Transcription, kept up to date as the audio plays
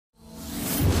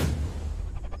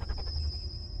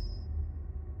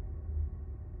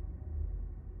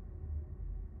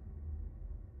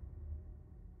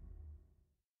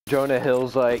Jonah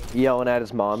Hill's like yelling at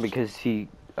his mom because she's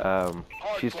trying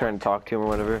to talk to him or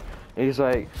whatever. And he's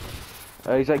like,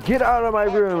 get out of my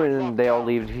room, and then they all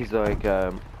leave. And he's like,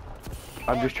 I'm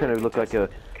just trying to look like a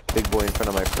big boy in front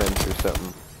of my friends or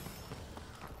something.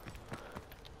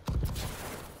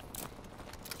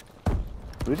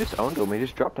 We just owned him. We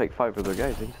just dropped like 5 other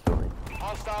guys instantly.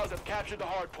 Hostiles have captured the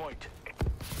hard point.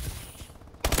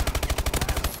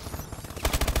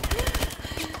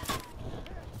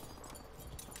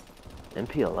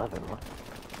 MP11, what?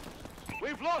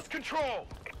 We've lost control.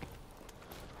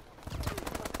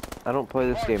 I don't play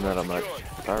this game that much.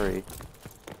 Sorry.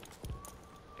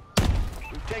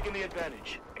 We've taken the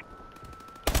advantage.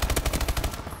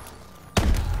 I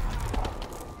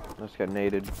just got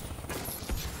naded.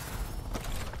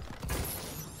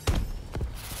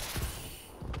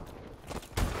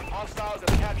 Hostiles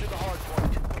have captured the hard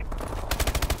point.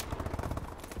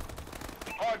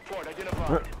 Hard point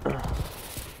identified.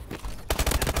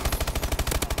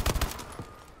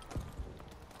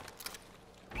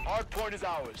 Hard point is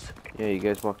ours. Yeah, you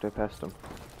guys walked right past him.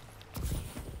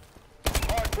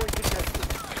 Hard point contested.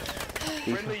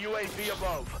 Friendly UAV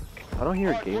above. I don't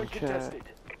hear Hard game point chat contested.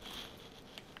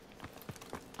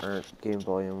 or game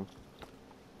volume.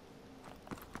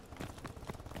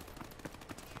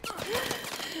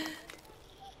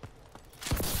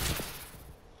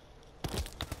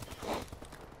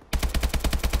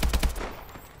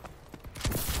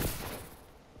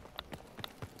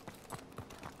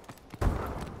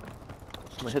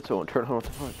 My headset won't turn on, what the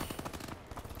fuck?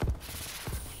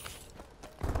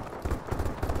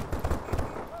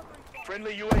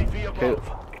 Friendly UAV above.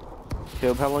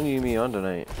 Caleb, how long are you gonna be on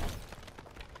tonight?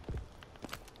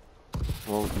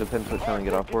 Well, depends what time I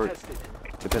get off work.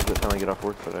 Depends what time I get off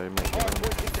work, but I might get Hard on.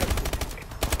 point contested.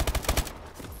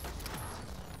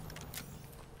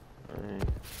 Alright.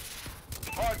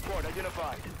 Hard point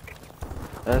identified.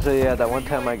 And so yeah, that one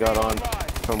time I got on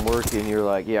from work and you're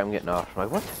like, yeah, I'm getting off. I'm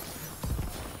like, what?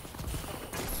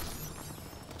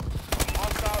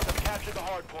 Hostiles have captured the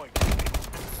hard point.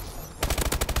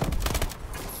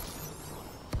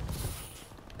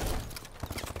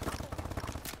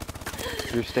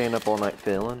 You're staying up all night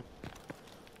filling?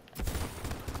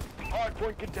 Hard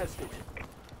point contested.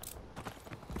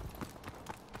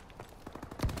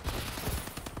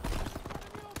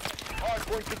 Hard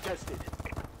point contested.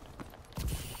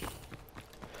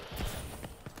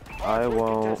 I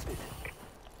won't. Contested.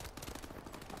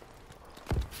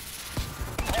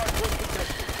 Hard point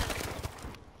contested.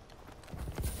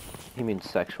 He means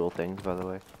sexual things, by the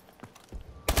way.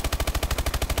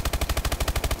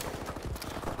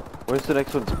 Where's the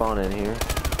next one spawn in here?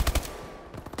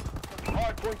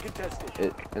 Hard point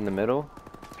contested. In the middle?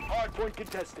 Hard point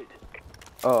contested.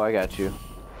 Oh, I got you.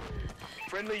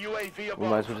 Friendly UAV above. We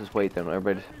might as well just wait then.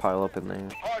 Everybody just pile up in there.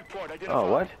 Hard point identified. Oh,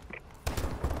 what?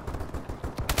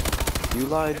 You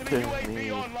lied to Enemy UAV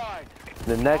me. online.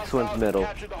 The next Hostiles one's middle.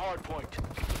 Captured the hard point.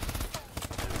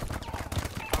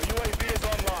 Our UAV is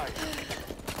online.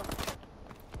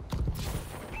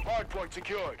 Hard point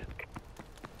secured.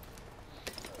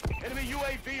 Enemy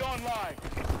UAV online.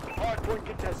 Hard point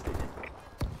contested.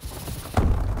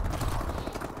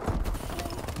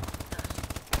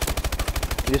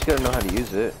 You just gotta know how to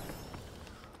use it.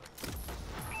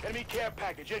 Enemy care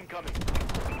package incoming.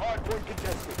 Hard point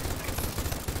contested.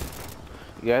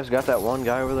 You guys got that one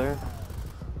guy over there?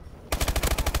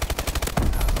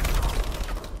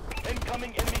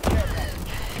 Incoming enemy care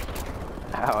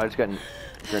package. Ow, I just got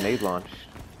grenade launched.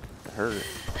 It hurt.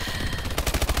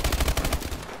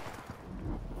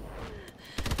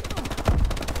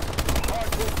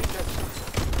 Hard point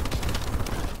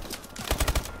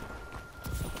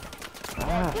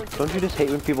contested. Don't you just hate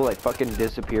when people like fucking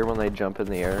disappear when they jump in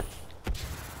the air?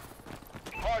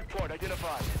 Hard point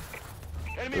identified.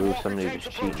 Enemy Ooh, Walker somebody tanks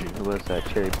was cheating. approaching. Who was that?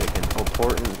 Cherry picking. Oh,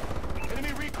 Porton.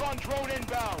 Enemy recon drone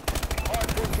inbound. Hard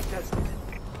point contested.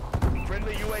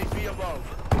 Friendly UAV above.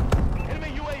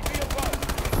 Enemy UAV above.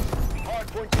 Hard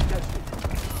point contested.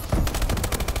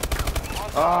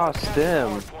 Ah, Hostiles stem.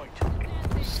 hard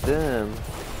point. Stem.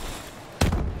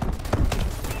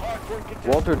 Hard point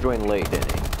contested. Walter joined late,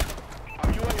 didn't he?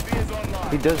 Our UAV is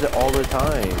online. He does it all the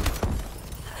time.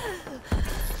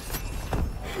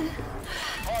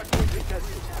 Hard point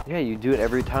contested. Yeah, you do it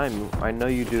every time. I know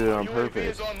you do it on UAV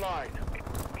purpose. is online.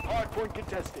 Hard point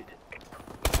contested.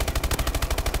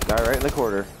 Guy right in the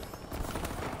corner.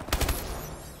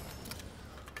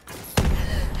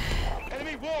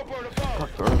 Enemy warbird above. Fuck,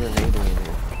 throw a grenade in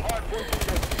here. Hard point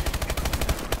contested.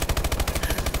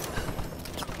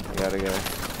 I gotta go.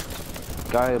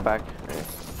 Guy back. Right.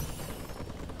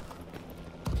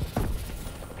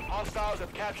 Hostiles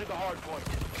have captured the hard point.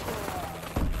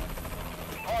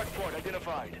 Hard point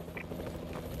identified.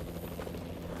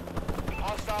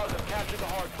 Hostiles have captured the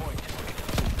hard point.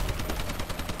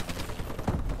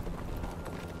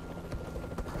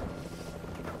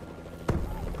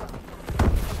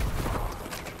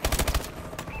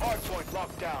 Hard point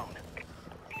locked down.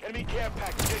 Enemy care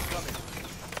package incoming.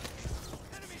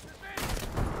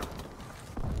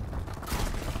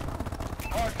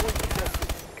 Hard point contested.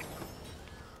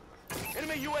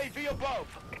 Enemy UAV above.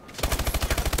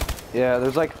 Yeah,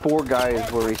 there's like 4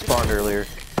 guys where we spawned earlier.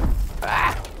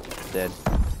 Ah! Dead.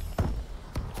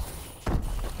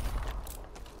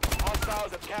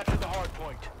 Hostiles have captured the hard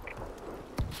point.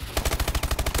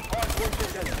 Hard point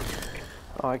contested.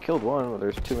 Oh, I killed one, but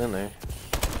there's 2 in there.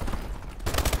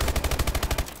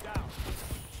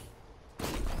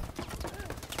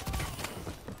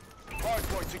 Hard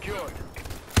point secured.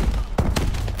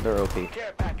 They're OP.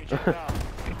 Care package inbound.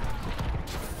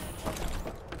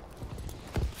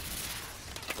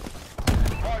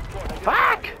 Hard point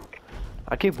Fuck!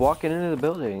 I keep walking into the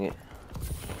building.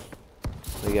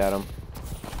 We got him.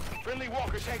 Friendly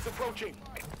walker tanks approaching.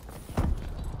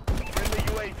 Friendly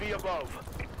UAV above.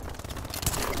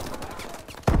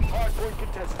 Hard point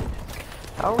contested.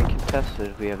 How are we contested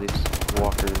if we have these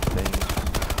walker things?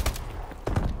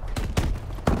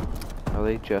 Are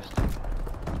they just...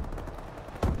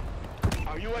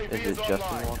 Our UAV Is is it just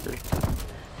online. in walker?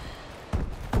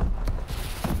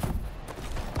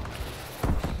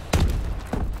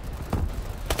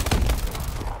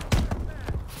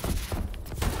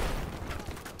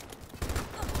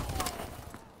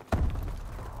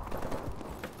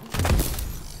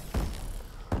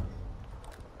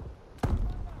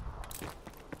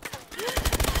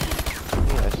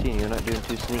 Yeah, I see you. You're not doing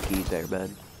too sneaky there,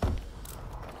 bud.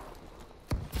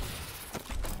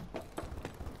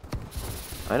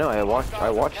 I know. I watched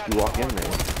you walk in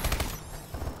there.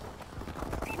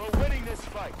 We're winning this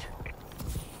fight.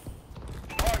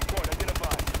 Hard point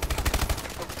identified.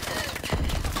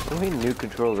 What do you mean new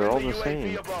controls? They're all the UAV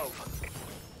same. above.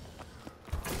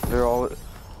 They're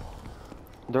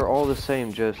all the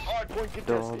same. Just Hard point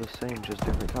they're all contested. the same. Just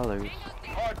different colors.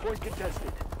 Hard point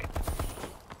contested.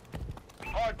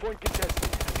 Hard point contested.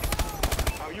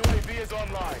 Our UAV is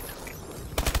online.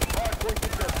 Hard point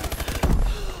contested.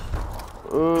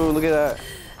 Ooh, look at that.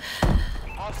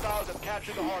 Hostiles have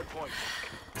captured the hard point.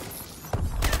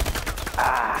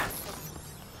 Ah.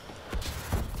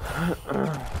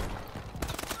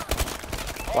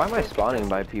 Why am I spawning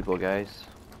by people, guys?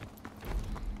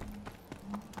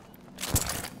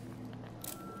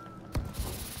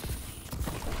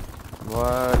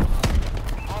 What?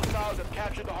 Hostiles have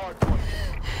captured the hard point.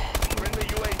 Friendly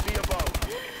UAV above.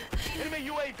 Enemy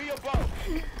UAV above.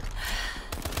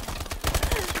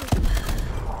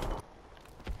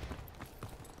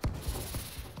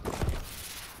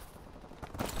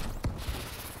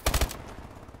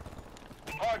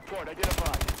 Hard point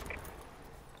identified.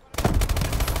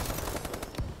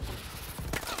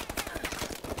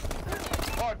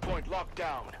 Hard point locked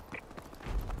down.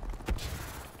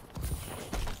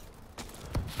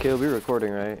 Okay, we'll be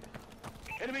recording, right?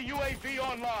 Enemy UAV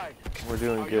online. We're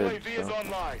doing Our good. UAV is So.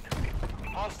 online.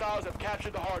 Hostiles have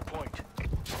captured the hard point.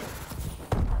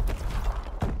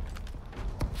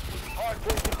 Hard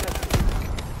point contested.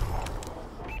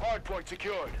 Hard point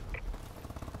secured.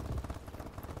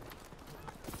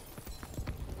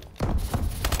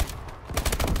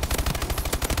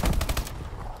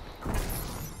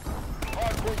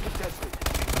 Hard point contested.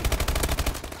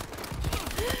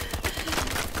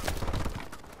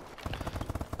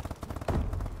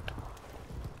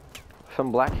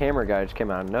 Some black hammer guy just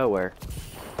came out of nowhere.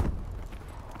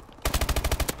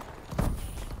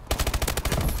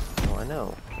 Oh, I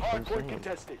know. That's what Hard I'm point saying.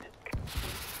 contested.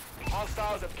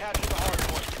 Hostiles have captured the hard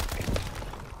point.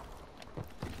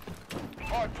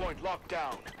 Hard point locked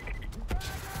down.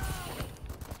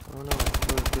 Oh no,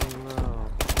 it's getting low.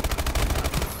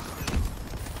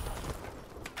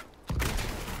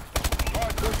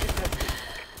 Hard point contested.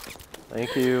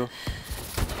 Thank you.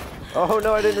 Oh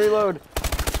no, I didn't reload.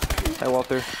 Hi,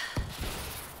 Walter.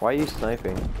 Why are you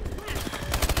sniping?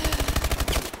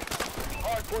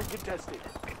 Hard point contested.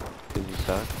 Cause you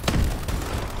suck.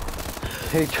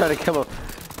 He's trying to come up.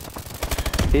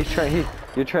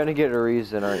 You're trying to get a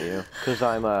reason, aren't you? Cause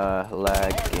I'm lagging.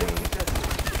 Hard point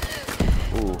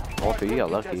contested. Ooh, Walter, you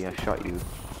got lucky. I shot you.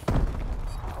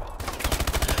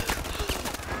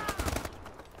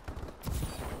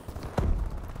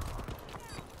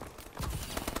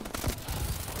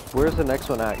 Where's the next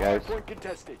one at, guys? Hard point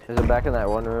contested. Is it back in that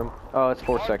one room? Oh, it's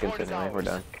 4 Hard seconds point is anyway. We're ours.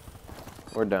 done.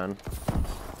 We're done.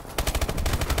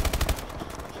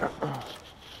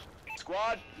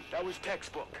 Squad, that was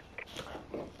textbook.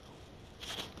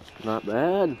 Not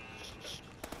bad.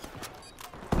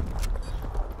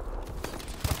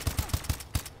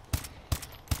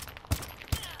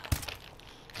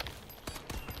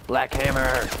 Black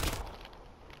Hammer.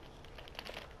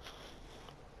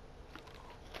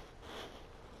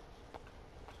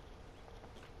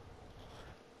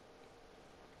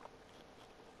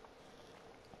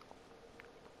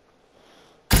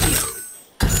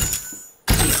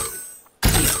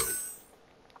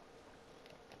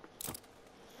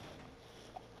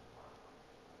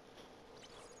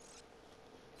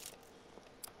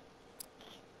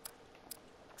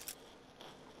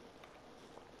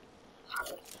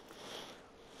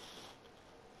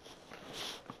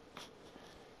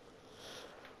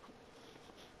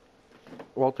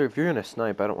 Walter, if you're gonna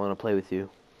snipe, I don't want to play with you.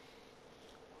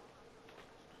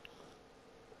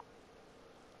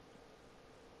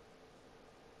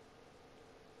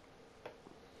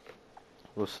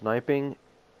 Well, sniping.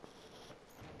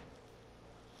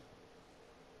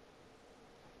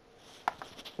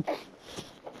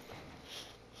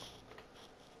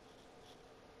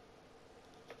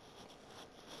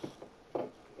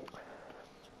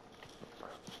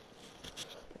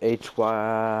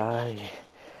 HY.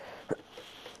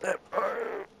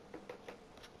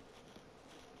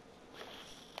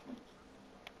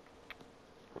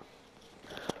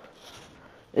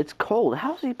 It's cold.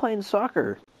 How's he playing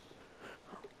soccer?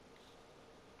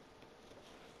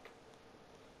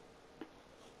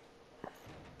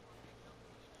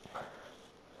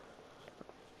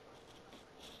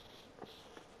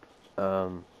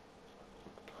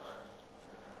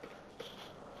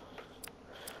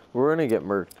 We're gonna get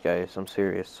murked, guys. I'm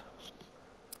serious.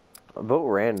 Vote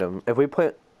random. If we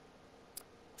put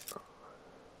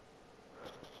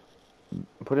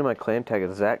in my clan tag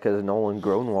as Zach because Nolan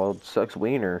Gronwald sucks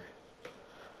wiener.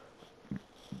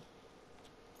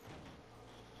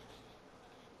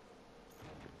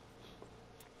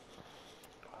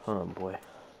 Oh boy.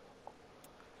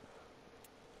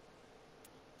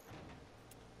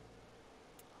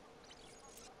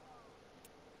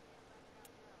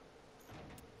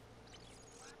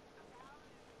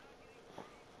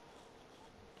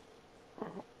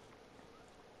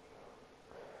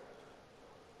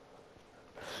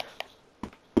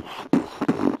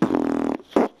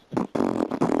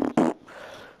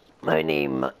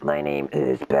 My name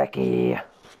is Becky.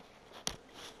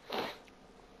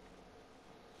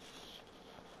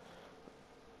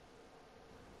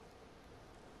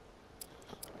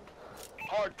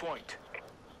 Hard point.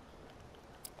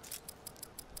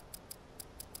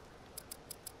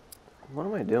 What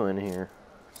am I doing here?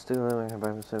 Still living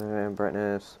by the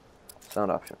brightness.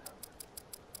 Sound option.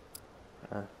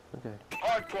 Okay.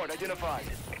 Hard point identified.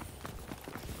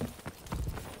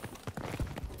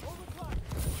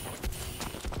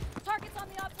 Targets on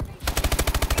the observation.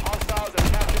 Hostiles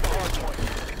have captured the hard point.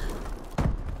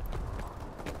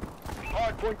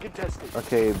 Hard point contested.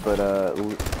 Okay, but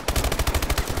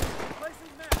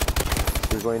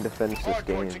we're going to finish this Hard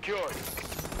point game. secured.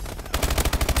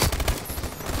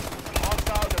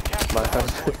 Hostiles have captured My the hard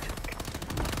husband. point.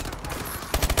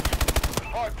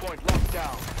 Hard point locked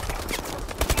down.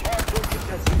 Hard point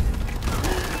contested.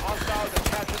 Hostiles have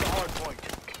captured the hard point.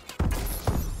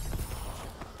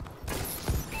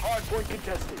 Hard point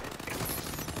contested.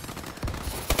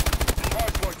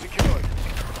 Hard point secured.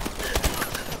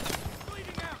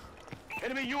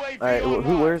 Enemy UAV Alright,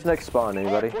 online. where's next spawn?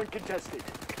 Anybody? Hard point contested.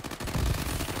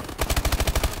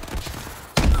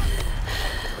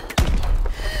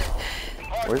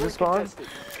 Hard Where's the point spawn? contested.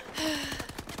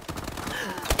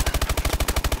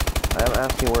 I'm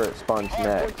asking where it spawns Hard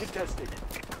point next. contested.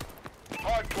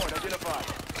 Hard point identified.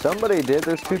 Somebody did.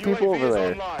 There's two Our people UAV over is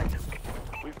there. online.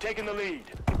 We've taken the lead.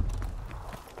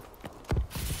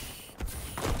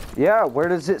 Yeah, where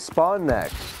does it spawn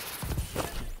next?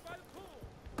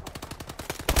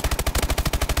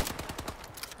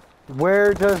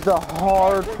 Where does the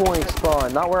hard point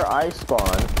spawn? Not where I spawn.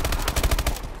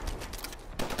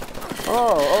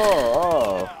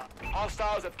 Oh.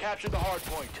 Hostiles have captured the hard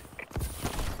point.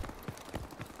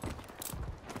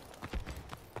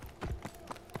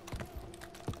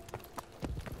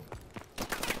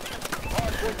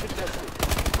 Hard point contested.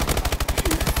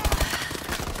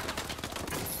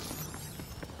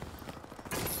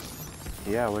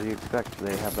 Yeah, what do you expect?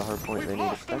 They have the hard point. They We've need to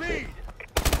lost the expect it. lead.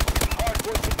 Hard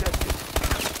point contested.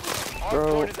 Hard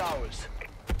Bro. point is ours.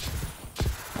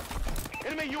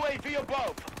 Enemy UAV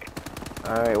above.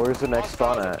 Alright, where's the next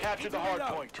spawn Hostiles have at? captured the hard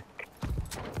point.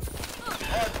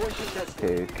 Hard point contested.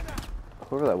 Okay.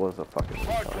 Whoever that was, the fucking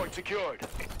Hard spawn. point secured.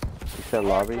 You said Hard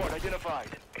lobby? point identified.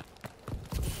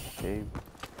 Gabe.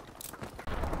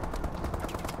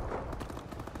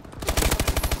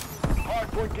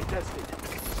 Hardpoint contested.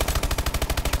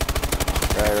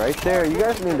 Alright, right there. You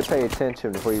guys need to pay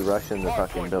attention before you rush in the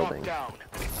fucking building.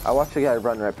 I watched the guy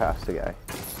run right past the guy.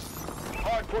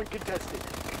 Hardpoint contested.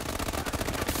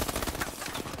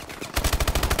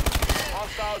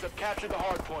 Hostiles have captured the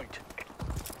hardpoint.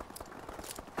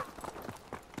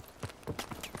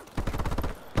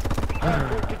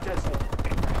 Hardpoint contested.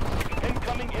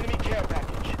 Incoming enemy care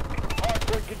package.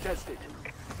 Hardpoint contested.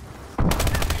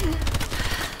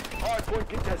 Hardpoint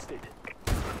contested.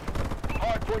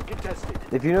 Hardpoint contested.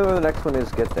 If you know where the next one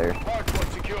is, get there.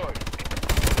 Hardpoint secured.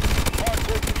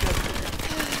 Hardpoint contested.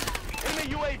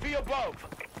 Enemy UAV above.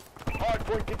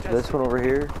 Hardpoint contested. This one over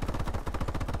here.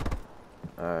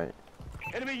 Alright.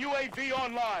 Enemy UAV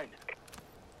online.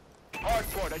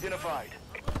 Hardpoint identified.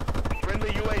 Friendly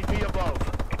UAV above.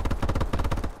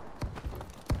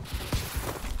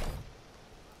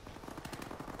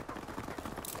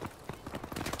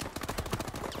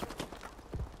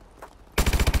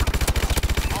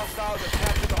 Hostiles have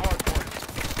captured the hardpoint.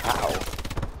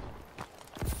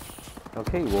 Ow.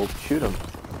 Okay, well, shoot him.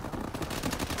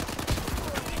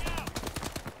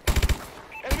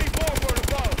 Enemy forward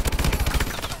above.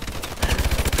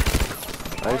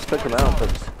 I just took him out, but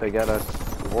they got a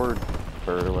ward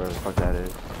bird or whatever the fuck that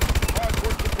is.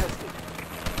 Hardpoint contested.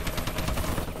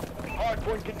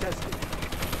 Hardpoint contested.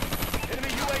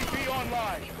 Enemy UAV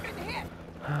online.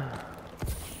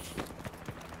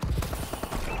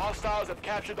 Hostiles have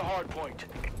captured the hardpoint.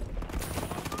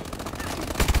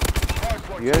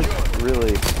 Hardpoint You guys secured.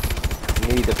 really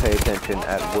need to pay attention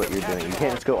at what you're doing. You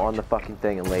can't just go on the fucking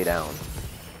thing and lay down.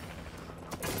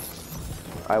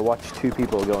 I watched two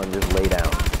people go and just lay down.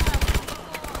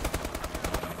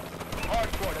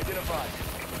 Hardpoint identified.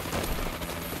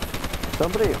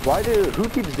 Somebody, who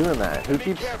keeps doing that? Who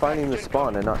keeps finding the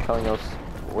spawn and not telling us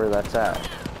where that's at?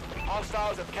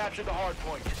 Hostiles have captured the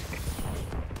hardpoint.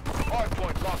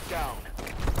 Hardpoint locked down.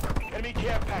 Enemy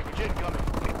care package incoming.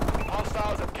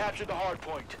 Hostiles have captured the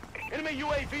hardpoint. Enemy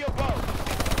UAV above.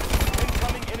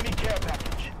 Incoming enemy care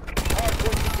package.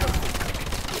 Hardpoint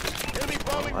contested. Enemy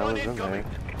bombing I run was in incoming.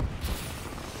 there.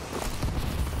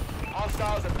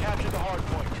 Hostiles have captured the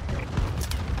hardpoint.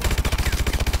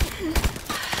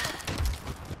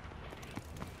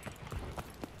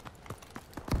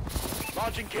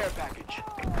 Launching care package.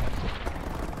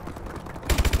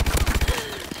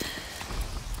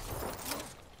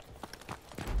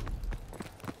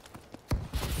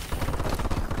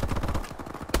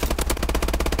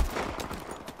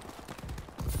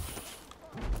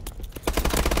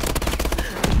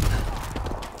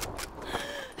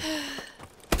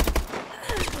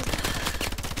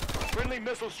 Friendly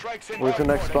missile strikes in. Where's the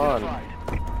next spawn?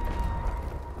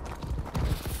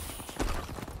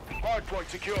 Hardpoint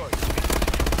secured.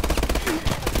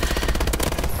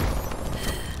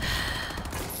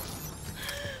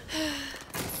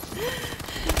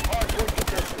 Hardpoint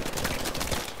contested.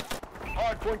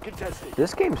 Hardpoint contested.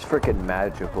 This game's freaking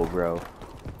magical, bro.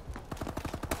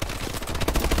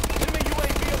 Enemy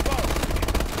UAV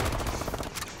above.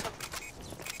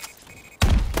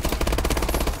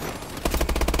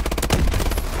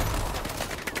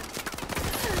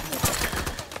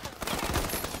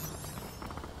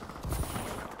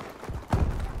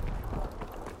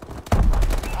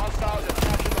 Hostiles have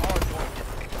captured the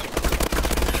hardpoint.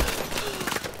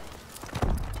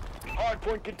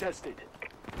 Hardpoint contested.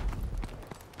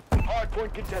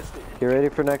 Hardpoint contested. Get ready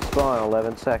for next spawn,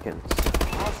 11 seconds.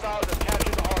 Hostiles have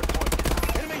captured the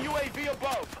hardpoint. Enemy UAV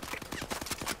above.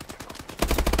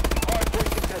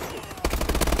 Hardpoint contested.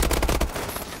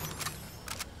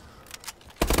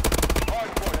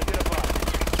 Hardpoint identified.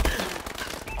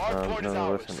 Hardpoint is No,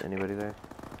 ours. listen, anybody there?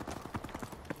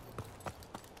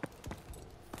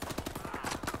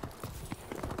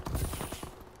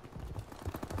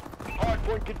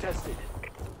 Hardpoint contested.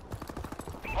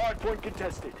 Hardpoint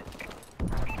contested.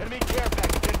 Enemy care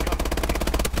package incoming.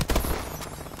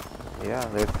 Yeah,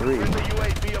 there are 3. Friendly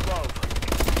UAV above.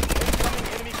 Incoming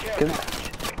enemy care Can- package.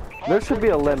 There should be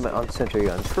a Hardpoint limit on sentry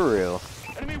guns, for real.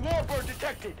 contested. Enemy warbird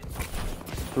detected.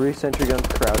 3 sentry guns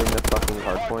crowding the fucking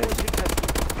hardpoint. Contested.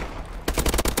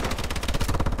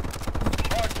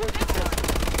 Hardpoint contested.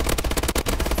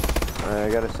 I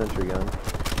got a sentry gun.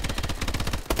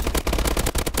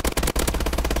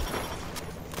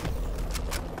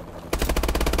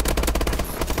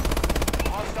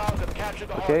 Hostiles have captured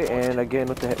the Okay, hardpoint. and again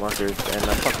with the hit markers, and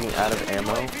I'm fucking out of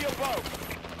ammo. UAV above.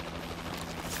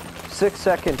 6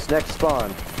 seconds, next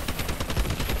spawn.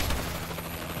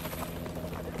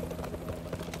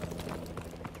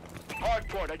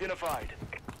 Hardpoint identified.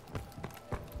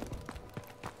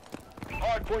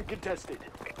 Hardpoint contested.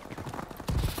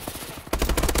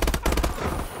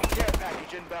 Care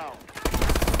package inbound.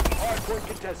 Hardpoint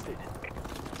contested.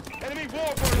 Enemy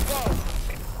warbird above.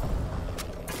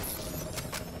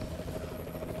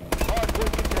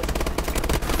 Hardpoint contested.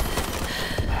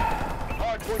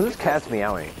 Hardpoint This cat's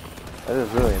meowing. That is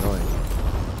really annoying.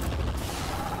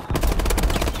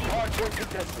 Hardpoint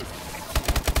contested.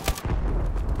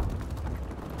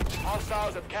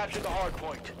 Hostiles have captured the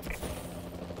hardpoint.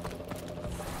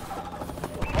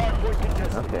 Hardpoint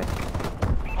contested. Okay.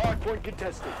 Hardpoint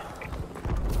contested.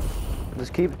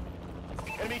 Just keep.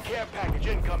 Enemy care package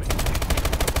incoming.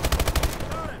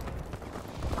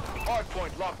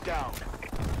 Hardpoint locked down.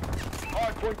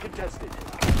 Hardpoint contested.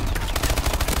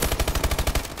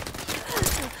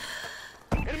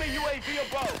 Enemy UAV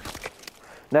above.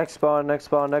 Next spawn, next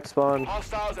spawn, next spawn.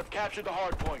 Hostiles have captured the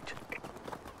hardpoint.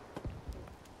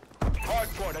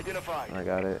 Hardpoint identified. I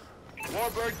got it.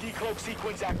 Warbird decloak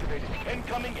sequence activated.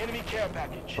 Incoming enemy care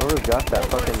package. Whoever got that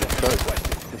Warbird fucking assistance start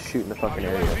requested. just shooting the Our fucking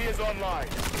area. UAV is online.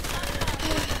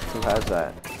 Who has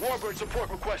that? Warbird support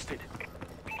requested.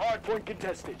 Hardpoint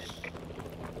contested.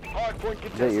 Hardpoint Is that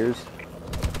contested. yours?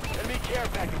 Enemy care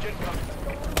package incoming.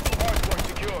 Hardpoint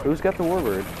secured. Who's got the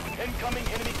warbird? Incoming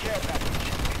enemy care package.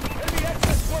 Enemy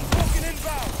SS-1 token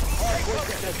inbound. Hardpoint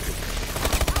contested.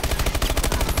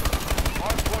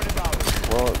 Hardpoint inbound.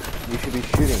 Well, you should be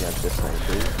shooting at this thing,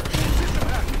 please.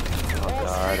 Oh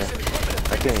god.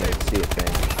 I can't even see a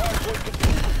thing. Hardpoint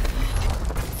contested.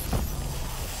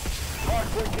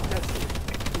 Hardpoint contested.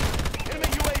 Enemy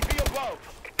UAV above.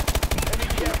 Enemy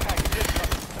care package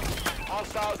incoming.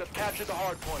 Hostiles have captured the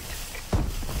hardpoint.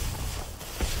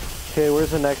 Okay,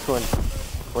 where's the next one?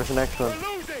 Where's the next We're one?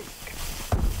 losing.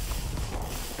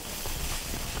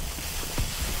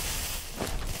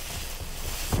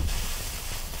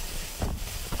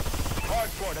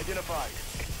 Hardpoint identified.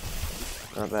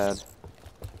 Not bad.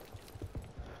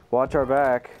 Watch our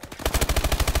back.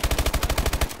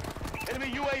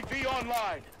 Enemy UAV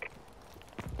online.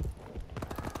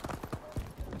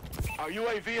 Our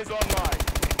UAV is online.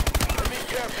 Enemy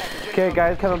care package Okay, incoming.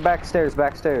 guys coming backstairs,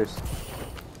 backstairs.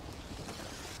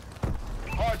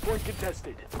 Hardpoint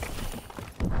contested.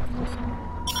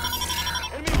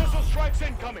 Enemy missile strikes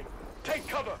incoming. Take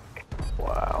cover.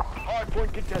 Wow.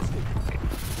 Hardpoint contested.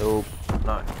 Nope,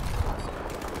 not.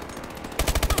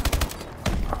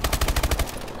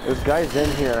 There's guys in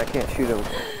here and I can't shoot them.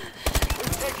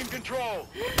 We've taken control.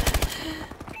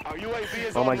 Our UAV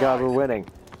is Oh my online. god, we're winning.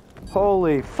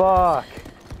 Holy fuck.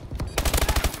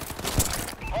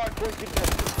 Hardpoint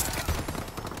contested.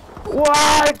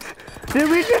 What? Did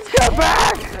we just get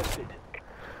back? Contested.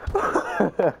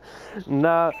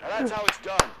 Nah. Now that's how it's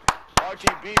done.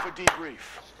 RTB for debrief.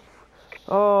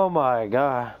 Oh my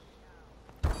god.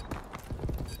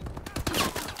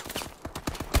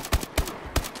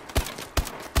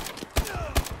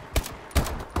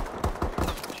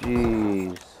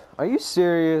 Jeez. Are you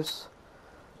serious?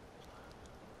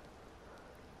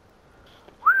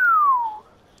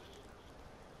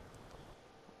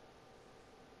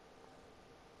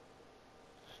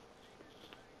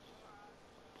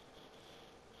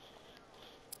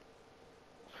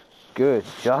 Good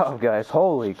job, guys.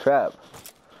 Holy crap.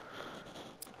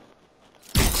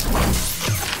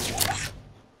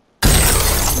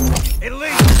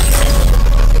 Elite.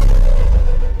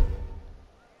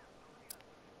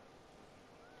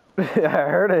 I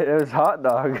heard it. It was hot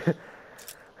dog.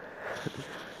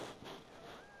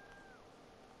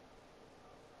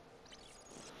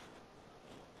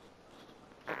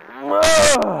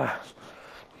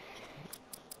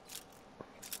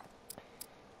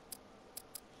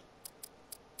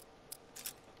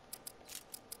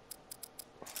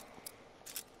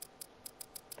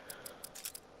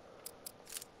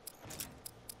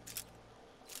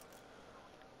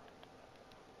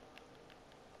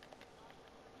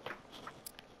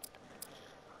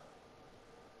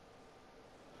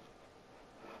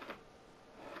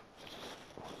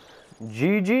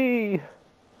 GG.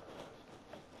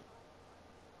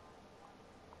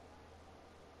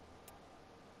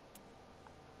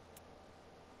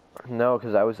 No,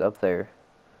 because I was up there.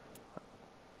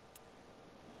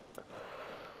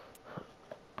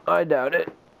 I doubt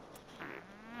it.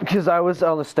 Because I was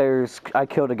on the stairs. I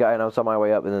killed a guy and I was on my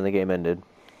way up and then the game ended.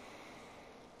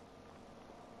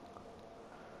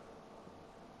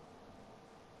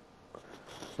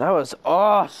 That was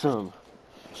awesome.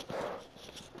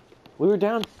 We were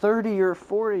down 30 or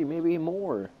 40, maybe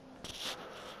more.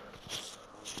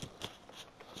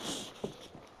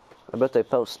 I bet they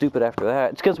felt stupid after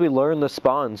that. It's because we learned the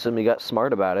spawns and we got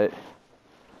smart about it.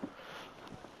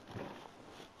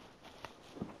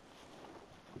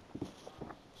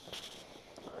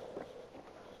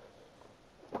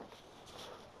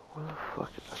 Where the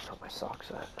fuck did I put my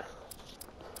socks at?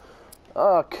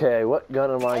 Okay, what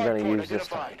gun am I gonna use this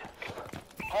time?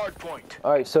 Hard point.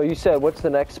 Alright, so you said, what's the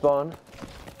next spawn?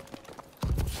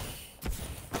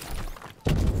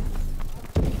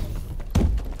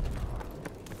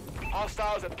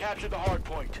 Hostiles have captured the hard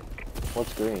point.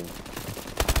 What's green?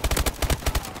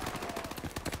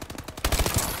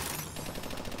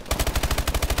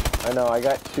 I know, I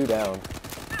got 2 down.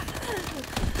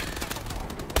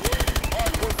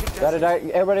 Got it,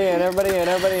 everybody in, everybody in,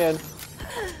 everybody in.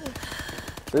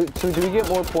 So do we get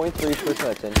more points for each person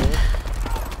that's in here?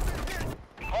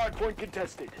 Hard point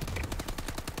contested.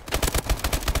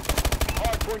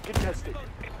 Hard point contested.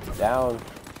 Down.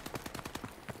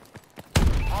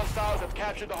 Hostiles have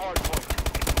captured the hard point.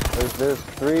 There's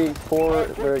 3 or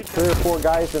 4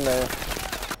 guys in there.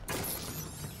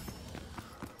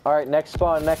 Alright, next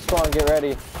spawn, get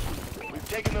ready. We've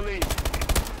taken the lead.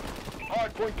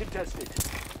 Hard point contested.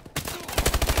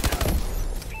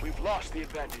 We've lost the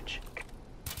advantage.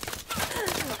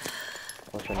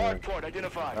 Hard point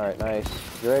identified. Alright, nice.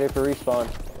 You ready for respawn?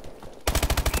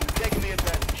 We've taken the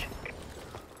advantage.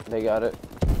 They got it.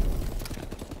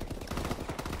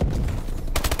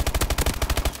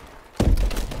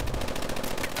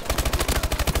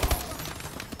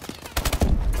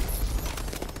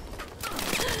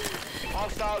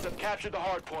 Hostiles have captured the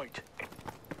hard point.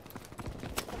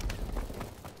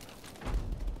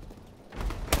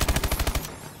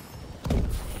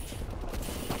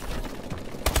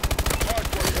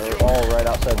 They're all right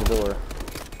outside the door.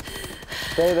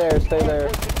 Stay there, stay there.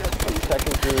 I'm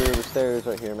checking through the stairs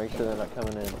right here. Make sure they're not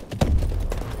coming in.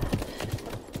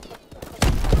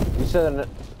 You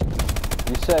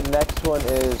said next one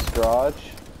is garage.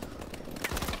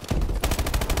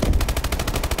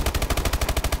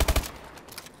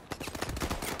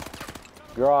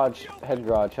 Garage, head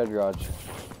garage, head garage.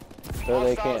 So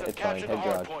they can't, it's fine, head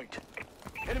garage.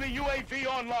 Enemy UAV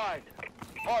online.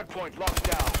 Hard point locked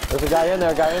down. There's a guy in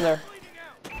there,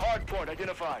 Hard point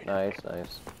identified. Nice,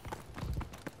 nice.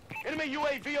 Enemy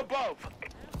UAV above.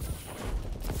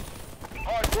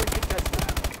 Hard point contested.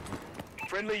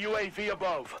 Friendly UAV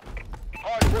above.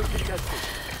 Hard point contested.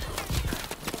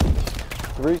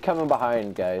 3 coming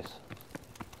behind, guys.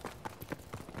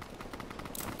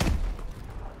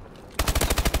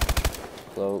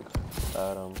 Cloak,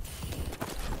 got him.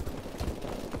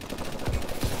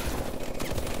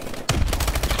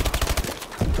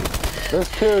 There's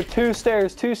two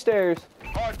stairs.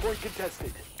 Hard point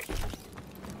contested.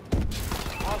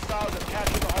 Hostiles have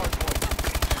captured the hard point.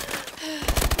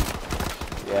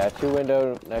 Yeah, 2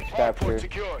 window, next Hard capture. point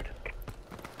secured.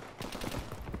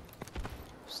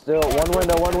 Still, one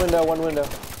window.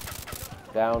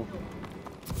 Down.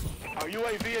 Our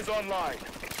UAV is online.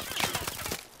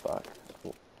 Fuck.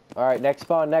 Alright, next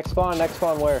spawn,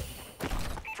 where?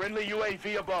 Friendly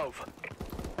UAV above.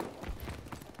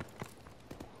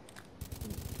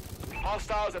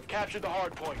 Hostiles have captured the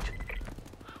hard point.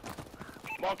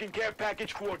 Marking care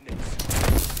package coordinates.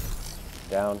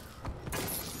 Down.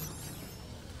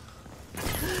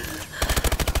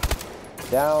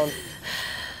 Down.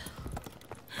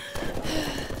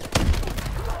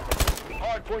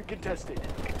 Hard point contested.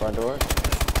 Front door.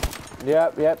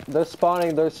 Yep, they're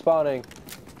spawning.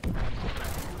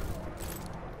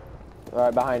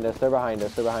 Alright, behind us, they're behind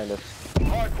us.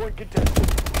 Hard point contested.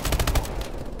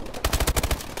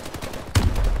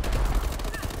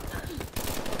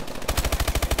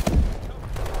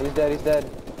 He's dead.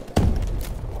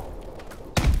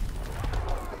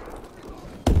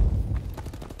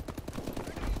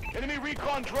 Enemy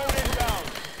recon drone inbound.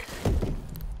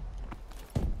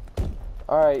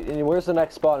 Alright, and where's the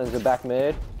next spawn? Is it back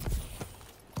mid?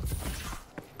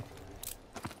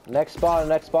 Next spawn,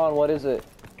 what is it?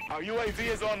 Our UAV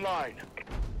is online.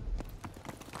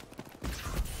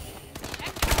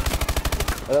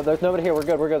 Oh, there's nobody here, we're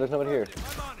good, there's nobody here.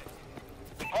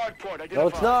 Hard point identified. No,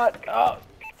 it's not! Oh.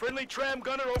 Friendly tram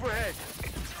gunner overhead.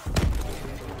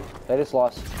 They just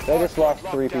lost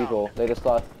 3 people. They just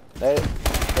lost 3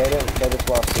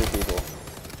 people.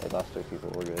 They lost 3 people,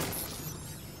 we're good.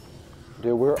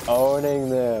 Dude, we're owning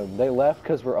them. They left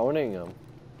because we're owning them.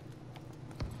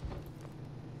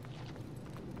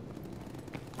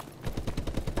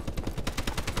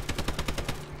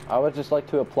 I would just like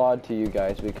to applaud to you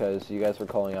guys because you guys were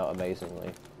calling out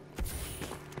amazingly.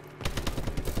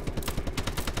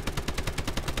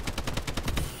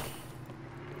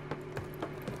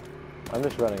 I'm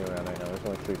just running around right now. There's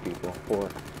only 3 people. 4.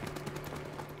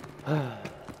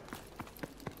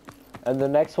 And the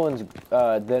next one's,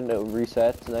 then it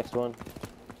resets, the next one.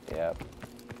 Yeah.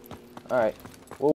 Alright.